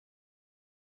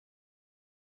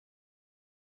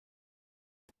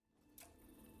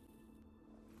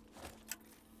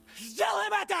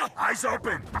Eyes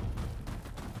open!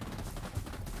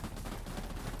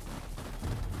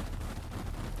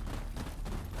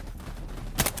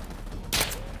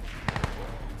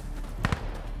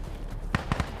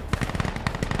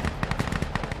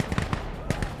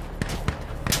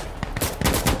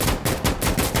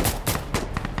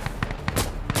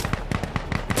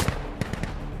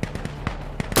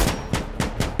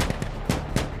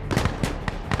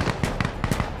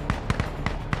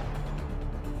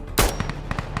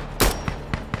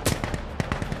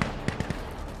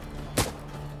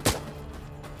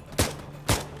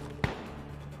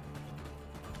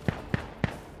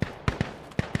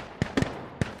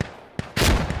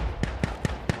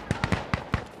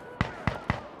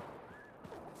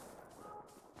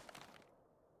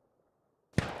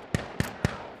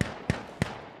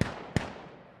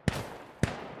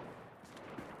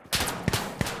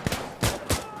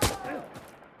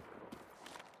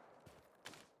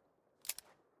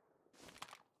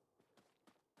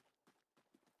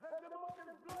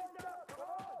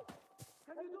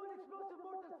 Can you do an explosive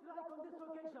mortar strike on this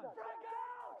location? Frag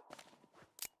out!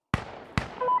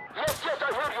 Yes, yes, I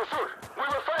heard you, sir. We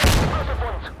will find explosive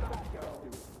points.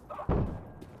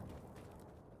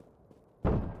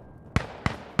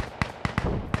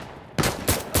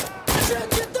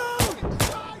 Get down!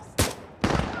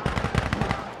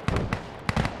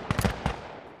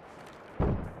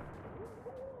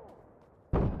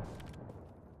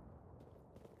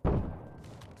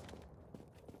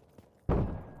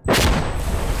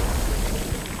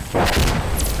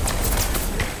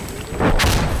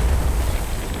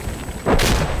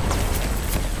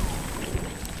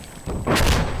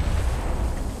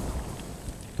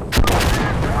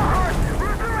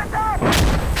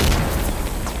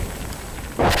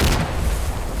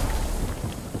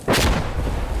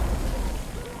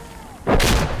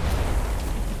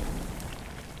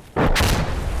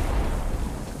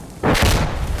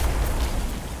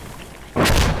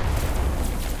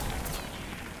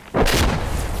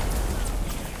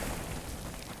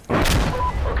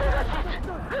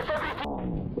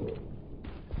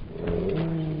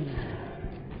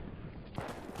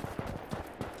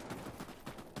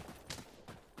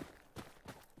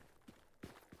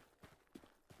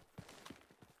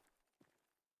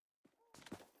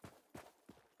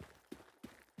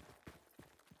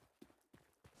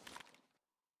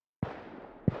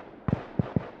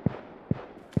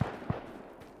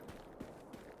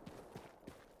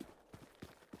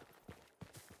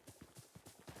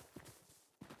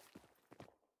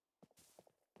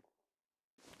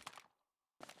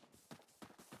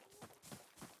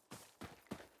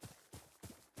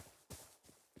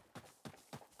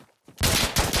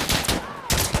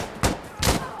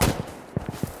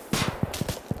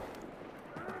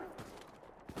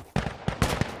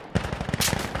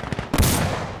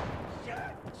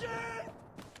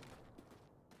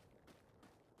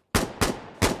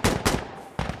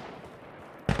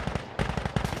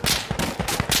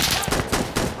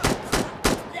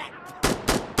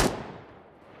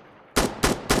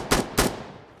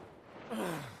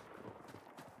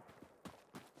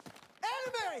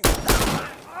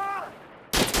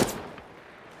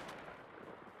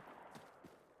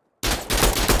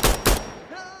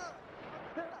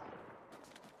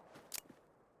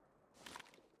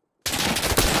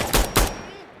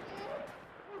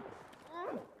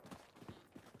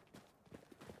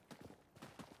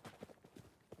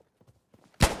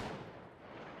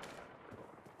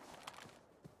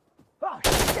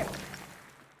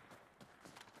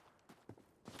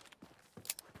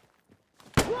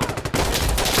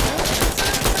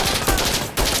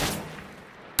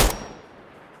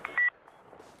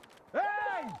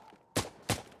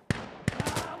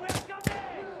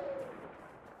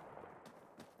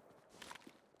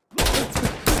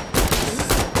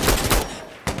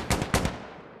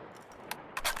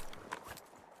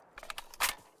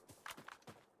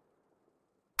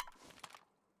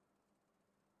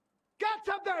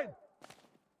 Something!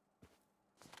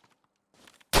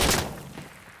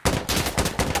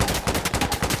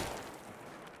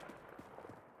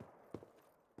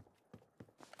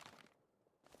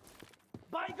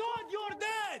 By God, you're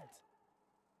dead!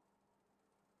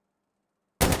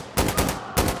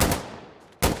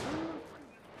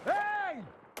 Hey!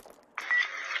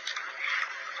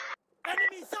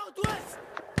 Enemy southwest!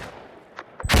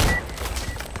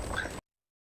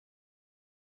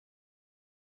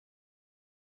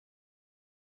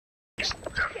 You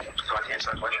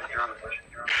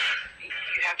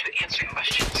have to answer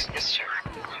questions, yes, sir.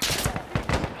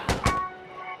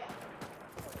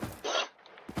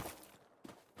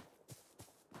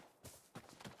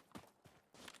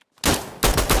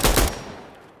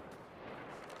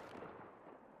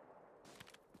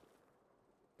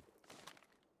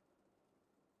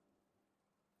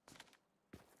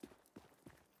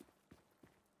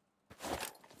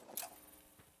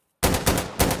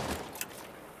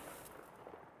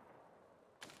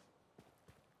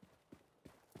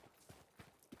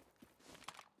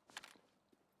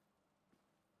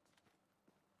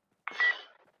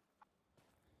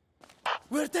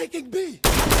 We're taking B!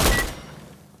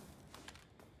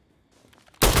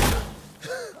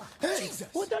 Hey! Jesus.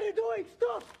 What are you doing?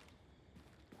 Stop!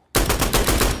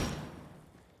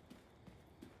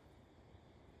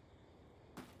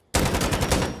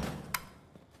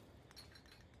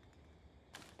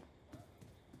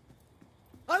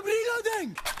 I'm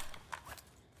reloading!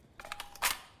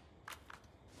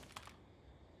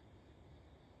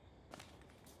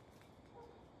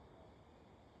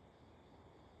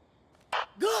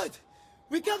 Good!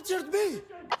 We captured B!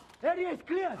 Area is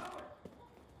clear!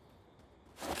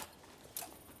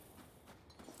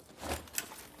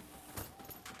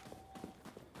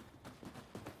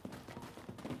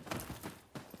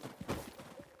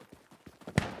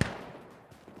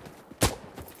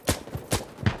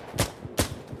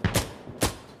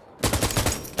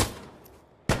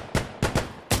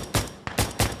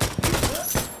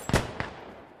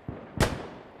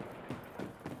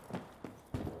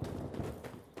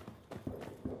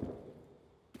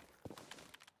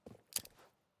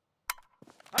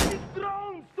 I need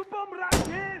drones to bomb right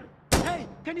here! Hey,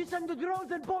 can you send the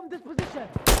drones and bomb this position?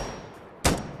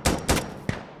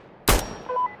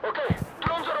 Okay,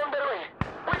 drones are on their way.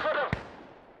 Wait for them.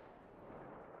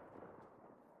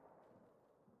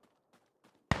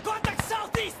 Contact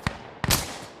southeast!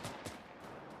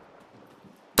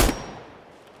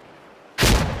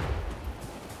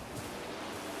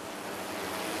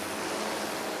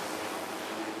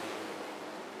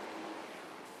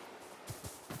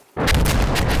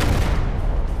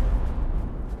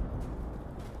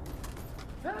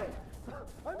 Hey!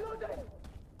 I'm loading!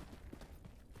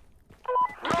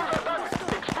 Drones are back.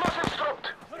 Explosives dropped.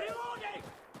 Reloading!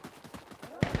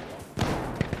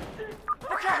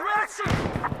 Okay, reaction!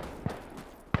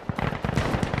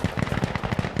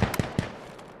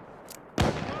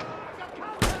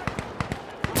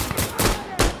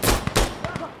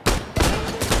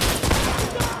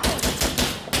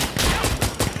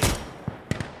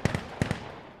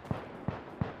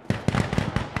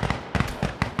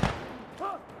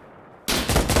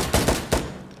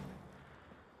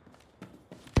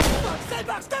 Stay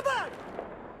back! Stay back!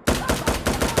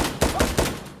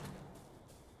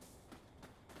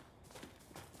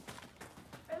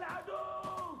 العدو!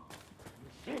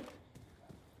 Shit!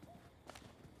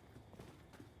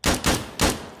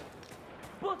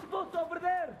 Boss over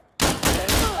there!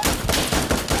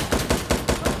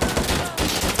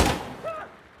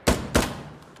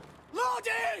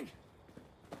 Loading!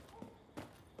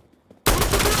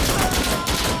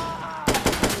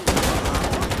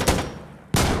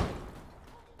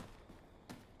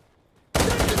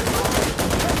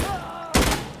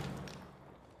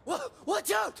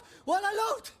 Watch out! While I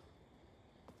load!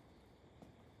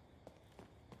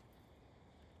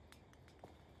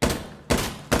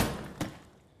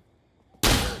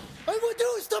 I will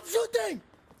do! Stop shooting!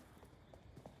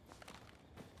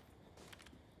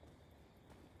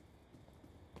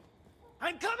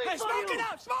 I'm coming for smoke you! it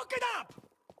up! Smoke it up!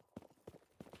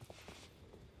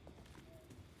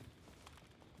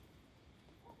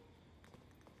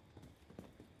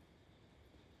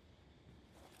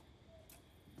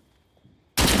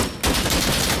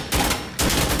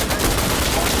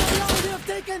 We have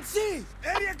taken C!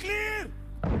 Area clear!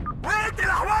 Wait,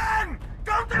 الأحوان!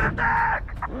 Counter attack!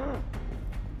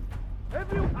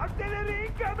 Everyone, artillery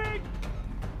incoming!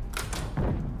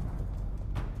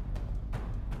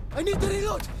 I need to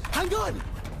reload! Hang on!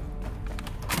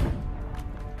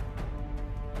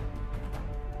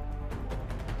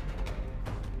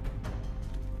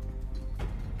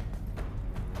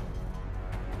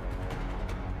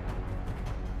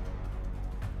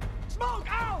 Smoke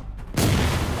out!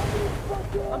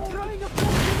 I'm throwing a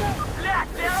flash Black,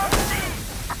 they're on C!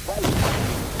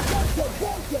 This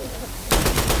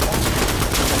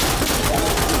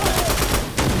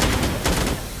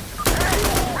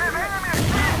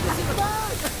is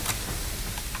bad!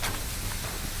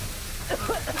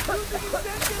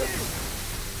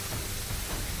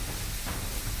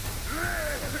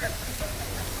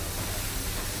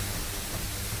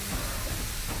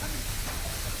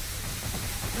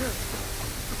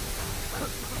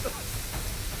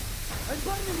 I'm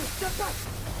burning you! Step back!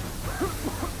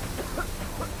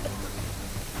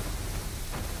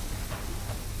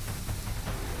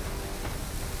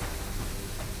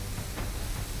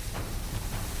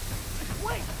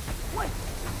 Wait! Wait!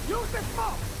 Use the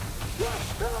smoke!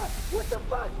 What the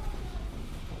fuck?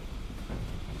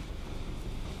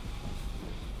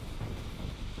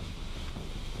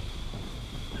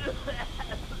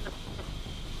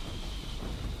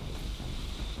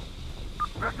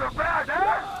 Mr. Bad,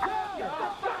 eh?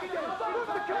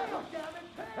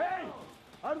 Hey!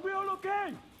 Are we all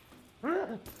okay?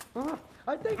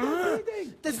 think I'm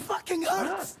bleeding! This fucking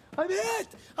hurts! I'm hit!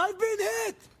 I've been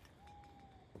hit!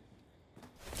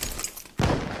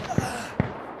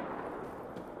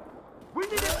 We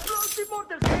need explosive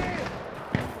mortars here!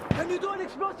 Can you do an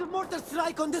explosive mortar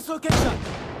strike on this location?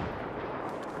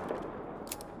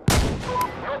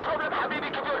 No problem,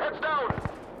 Habibi. Keep your heads down.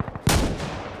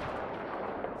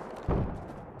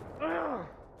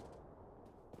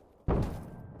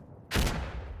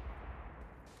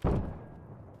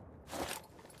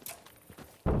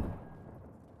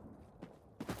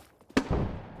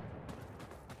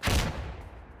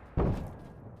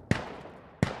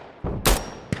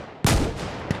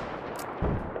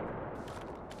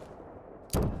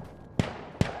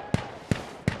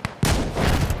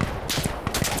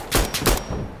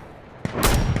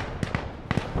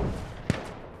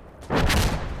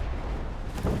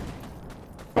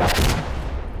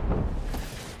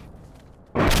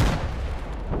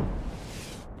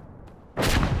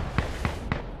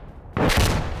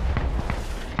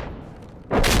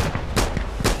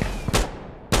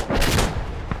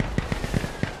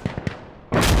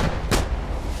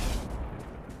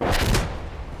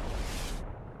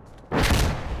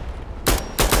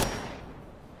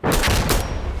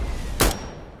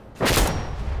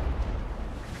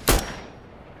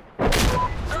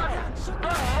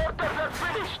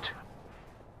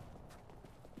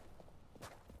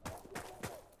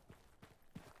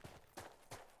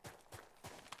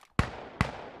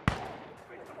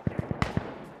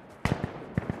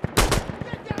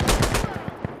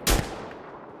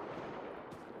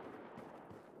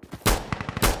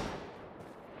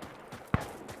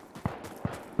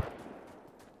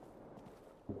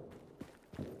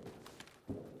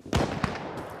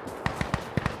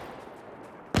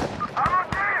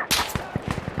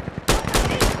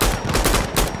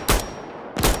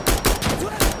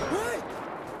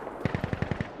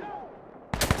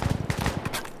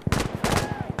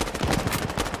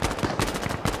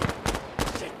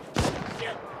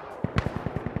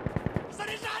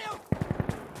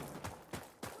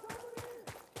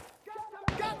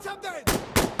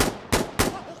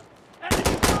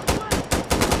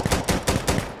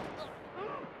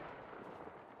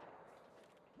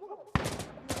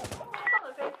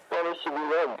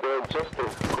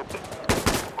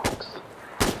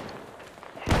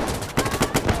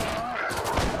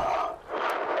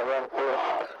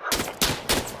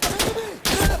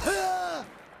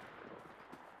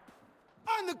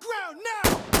 On the ground now!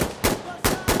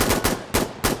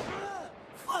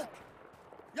 Fuck!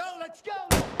 Yo, let's go!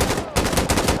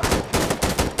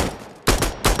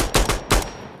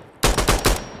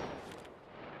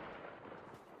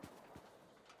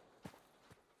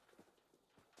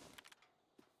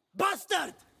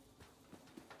 Bastard!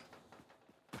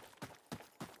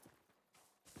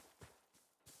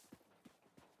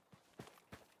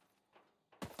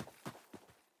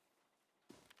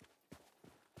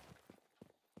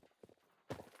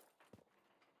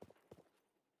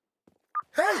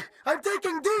 Hey! I'm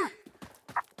taking D!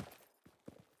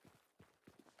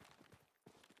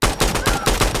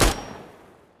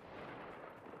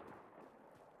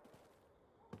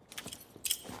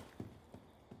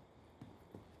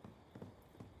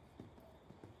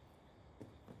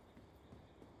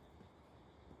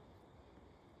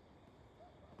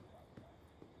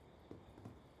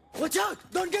 Watch out!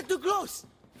 Don't get too close!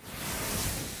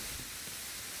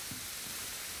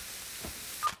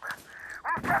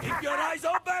 Keep your eyes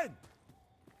open!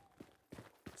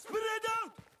 Spread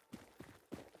out!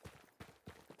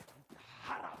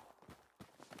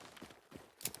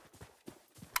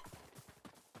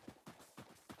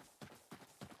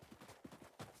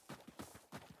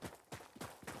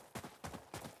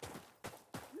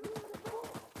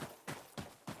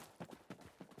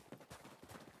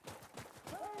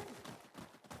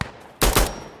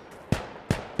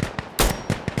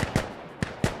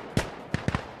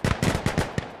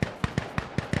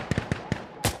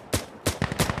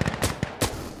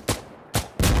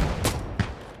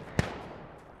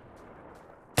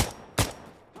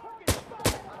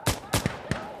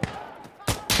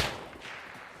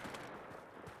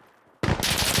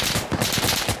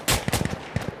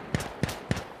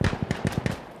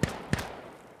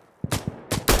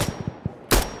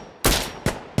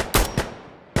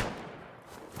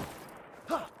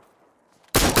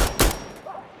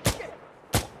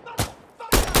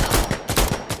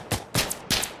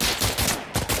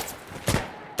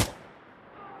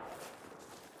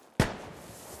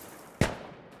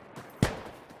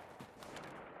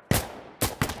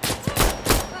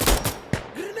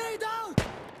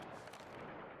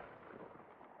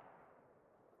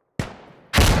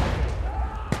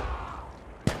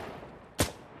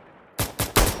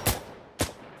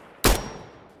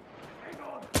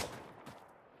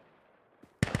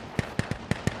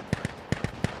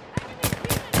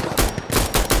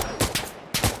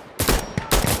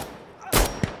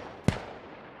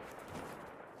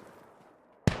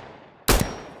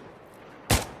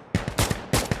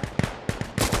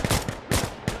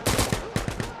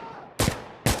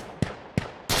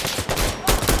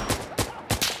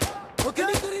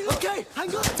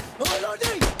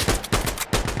 Reloading!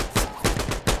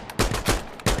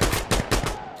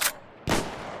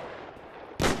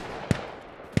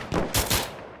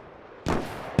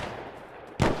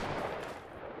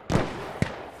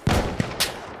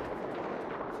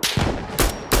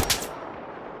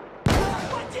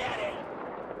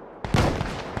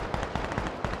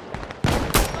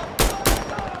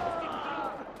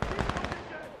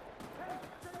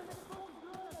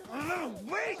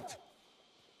 Wait!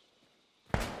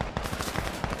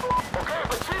 Okay,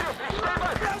 but seriously, stay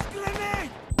back. Flash grenade!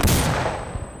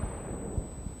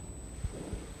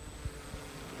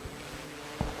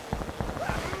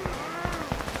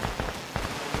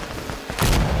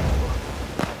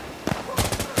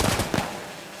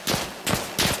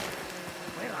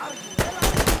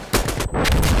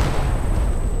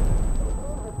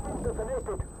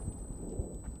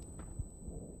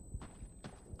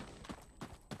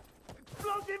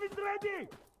 Explosive is ready!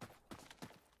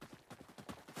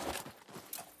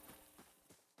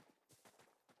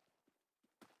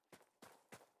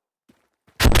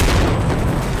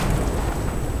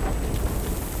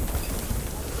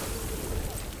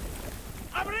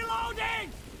 I'm reloading!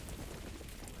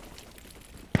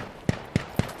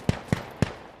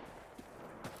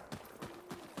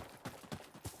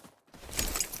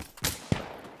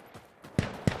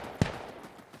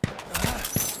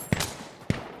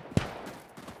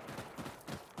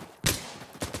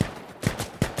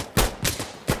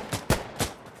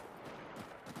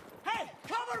 Hey,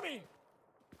 cover me!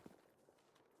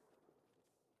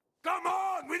 Come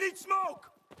on, we need smoke!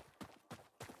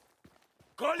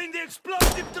 Calling the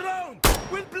explosive drone!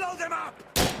 We'll blow them up!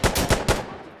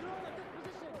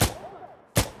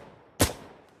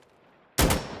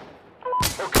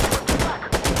 Okay, put them back.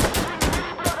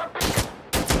 Really blood up big.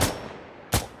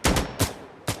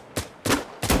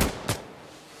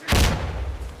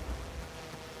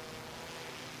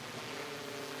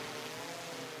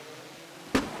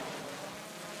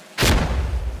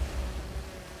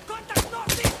 Contact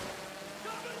northeast!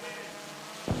 Cover me!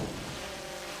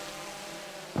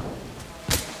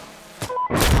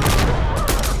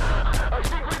 I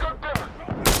think we got them.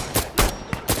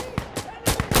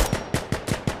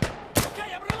 Okay,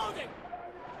 I'm reloading!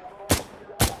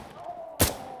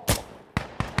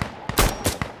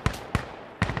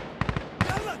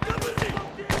 Yalla, cover me!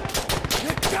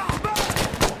 Watch out!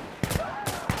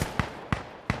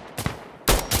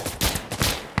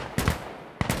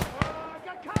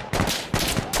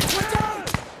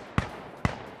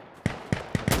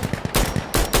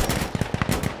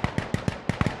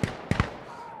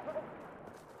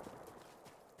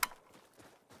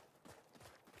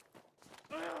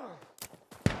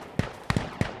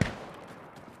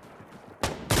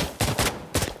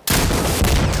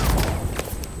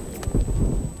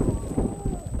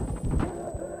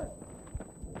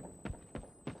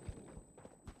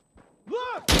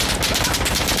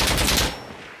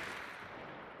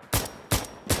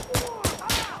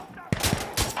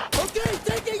 Okay,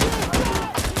 taking it!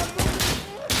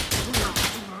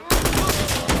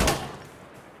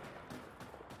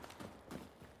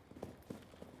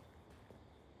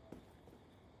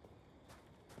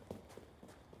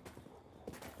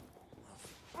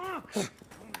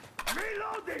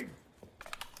 Reloading!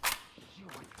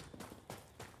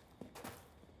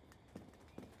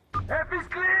 F is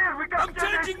clear. We got I'm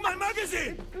changing my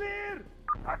magazine! clear.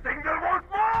 I think they want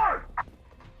more.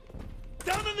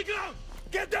 Down on the ground!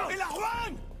 Get down! El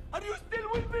Juan! Are you still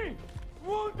with me?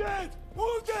 Wounded!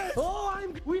 Wounded! Oh,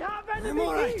 we have enemy! I'm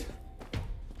alright.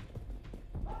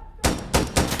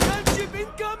 Gunship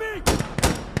incoming!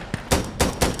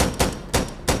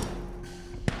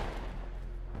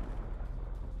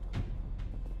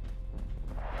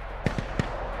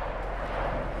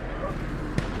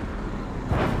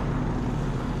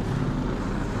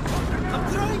 I'm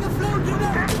throwing a flame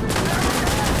grenade!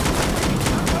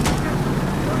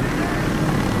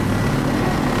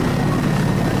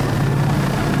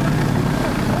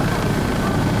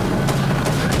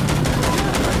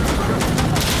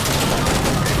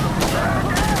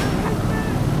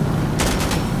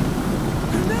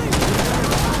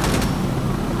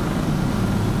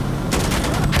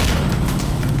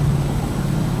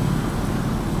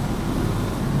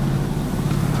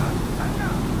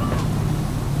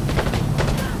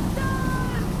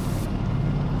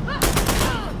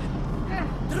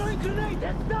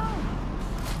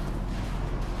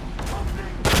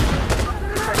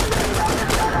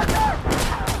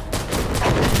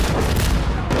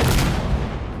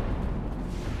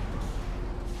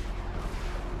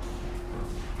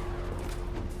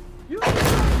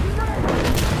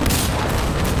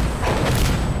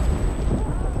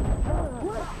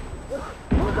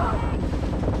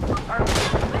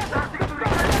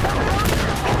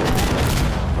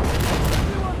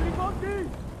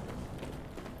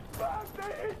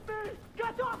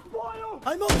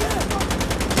 I'm okay!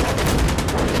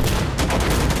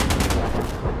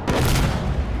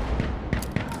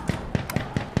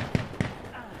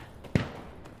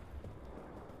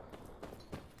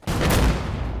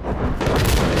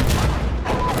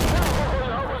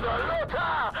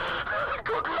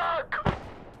 Good luck!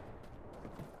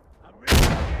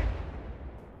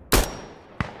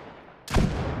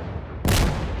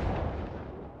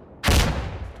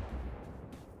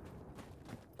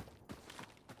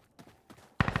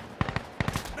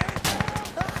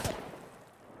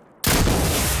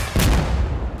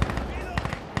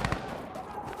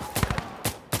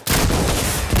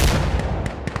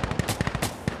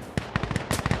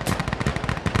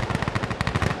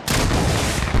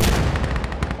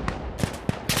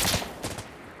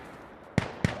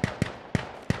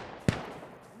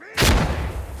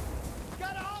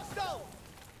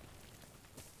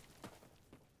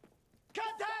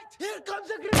 Here comes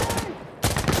a grenade!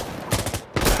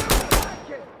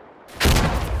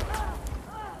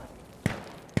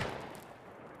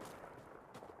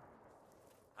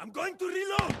 I'm going to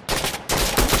reload!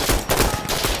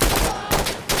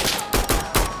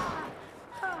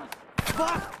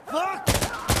 Fuck! Fuck!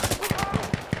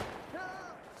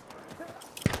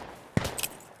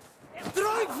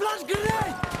 Throwing flash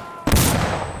grenade!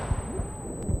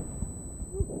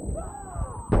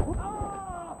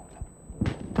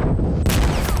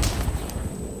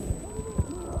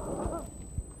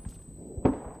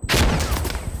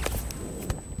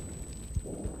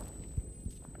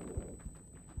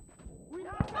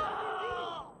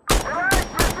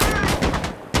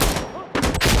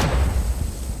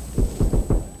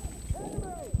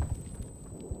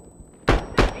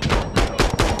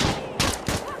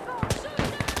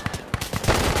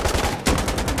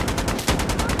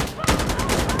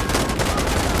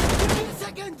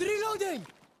 Reloading!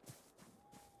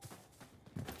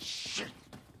 Shit!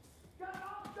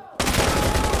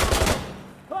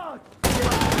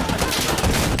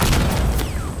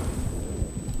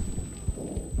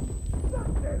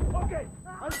 Okay!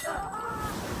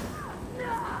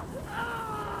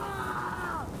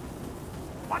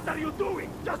 What are you doing?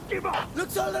 Just give up!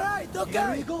 Looks alright, okay!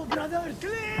 Here we go, brothers!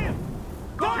 Clear!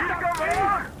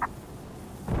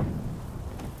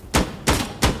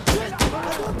 Shit!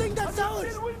 I don't think that's ours!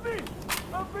 Still with me!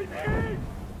 I've been hit!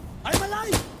 I'm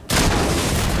alive!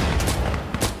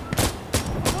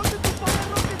 I wanted to fire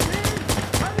rockets here!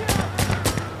 Hurry up!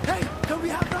 Hey, can we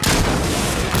have that?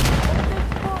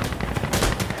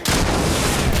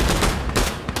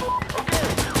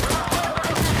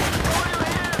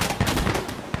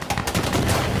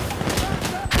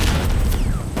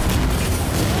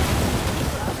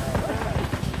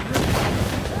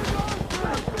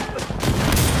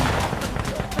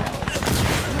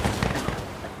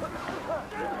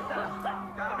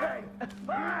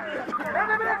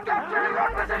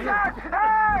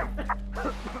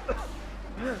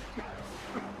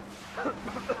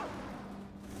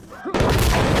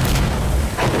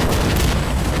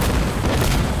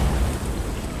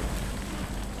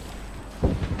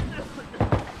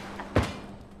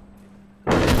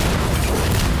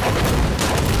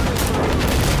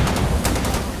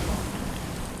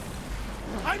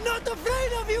 I'm not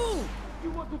afraid of you!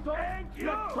 You want to talk? Thank you!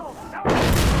 Let's talk!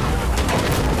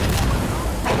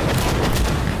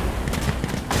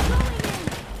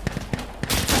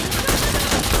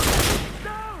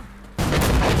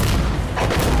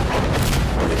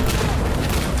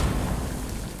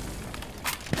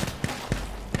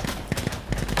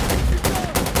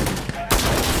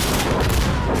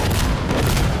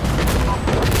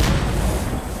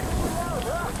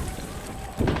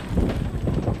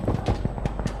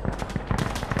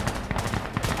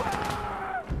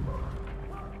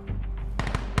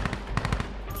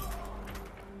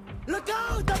 Look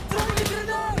out! I'm throwing a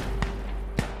grenade!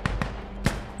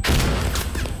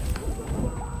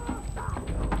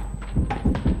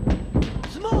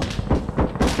 Smoke!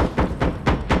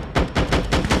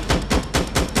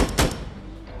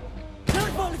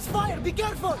 Careful! It's fire! Be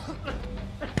careful!